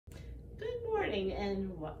morning and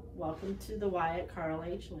welcome to the Y at Carl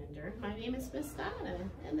H. Linder. My name is Miss Donna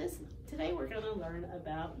and today we're going to learn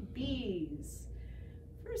about bees.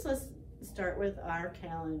 First, let's start with our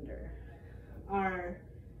calendar.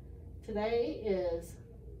 Today is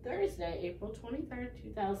Thursday, April 23rd,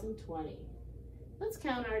 2020. Let's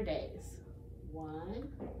count our days. 1,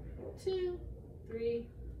 2, 3,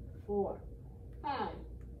 4, 5,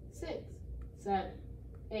 6, 7,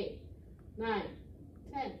 8, 9,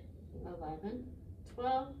 10, 11,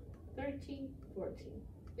 12, 13, 14,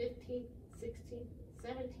 15, 16,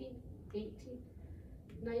 17, 18,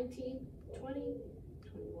 19, 20,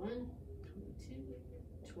 21,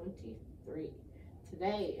 22, 23.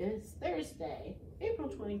 Today is Thursday, April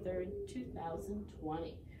 23rd,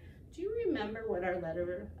 2020. Do you remember what our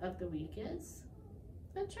letter of the week is?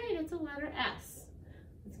 That's right, it's a letter S.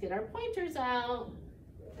 Let's get our pointers out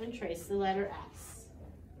and trace the letter S.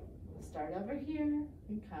 We'll start over here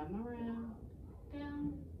and come around,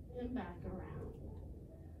 down and back around.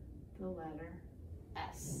 The letter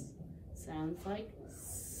S sounds like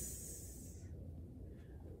S.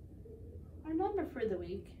 Our number for the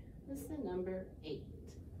week is the number 8.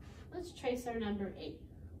 Let's trace our number 8.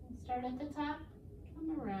 We'll start at the top,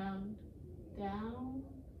 come around, down,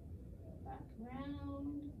 back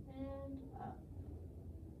around, and up.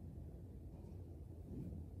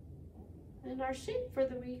 And our shape for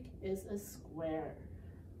the week is a square.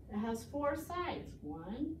 It has 4 sides.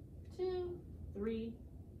 1, 2, 3,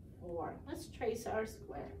 4. Let's trace our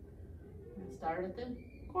square. We're going to start at the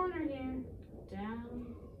corner here, go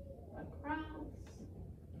down, across,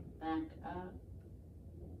 back up,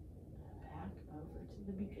 back over to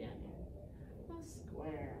the beginning. A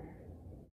square.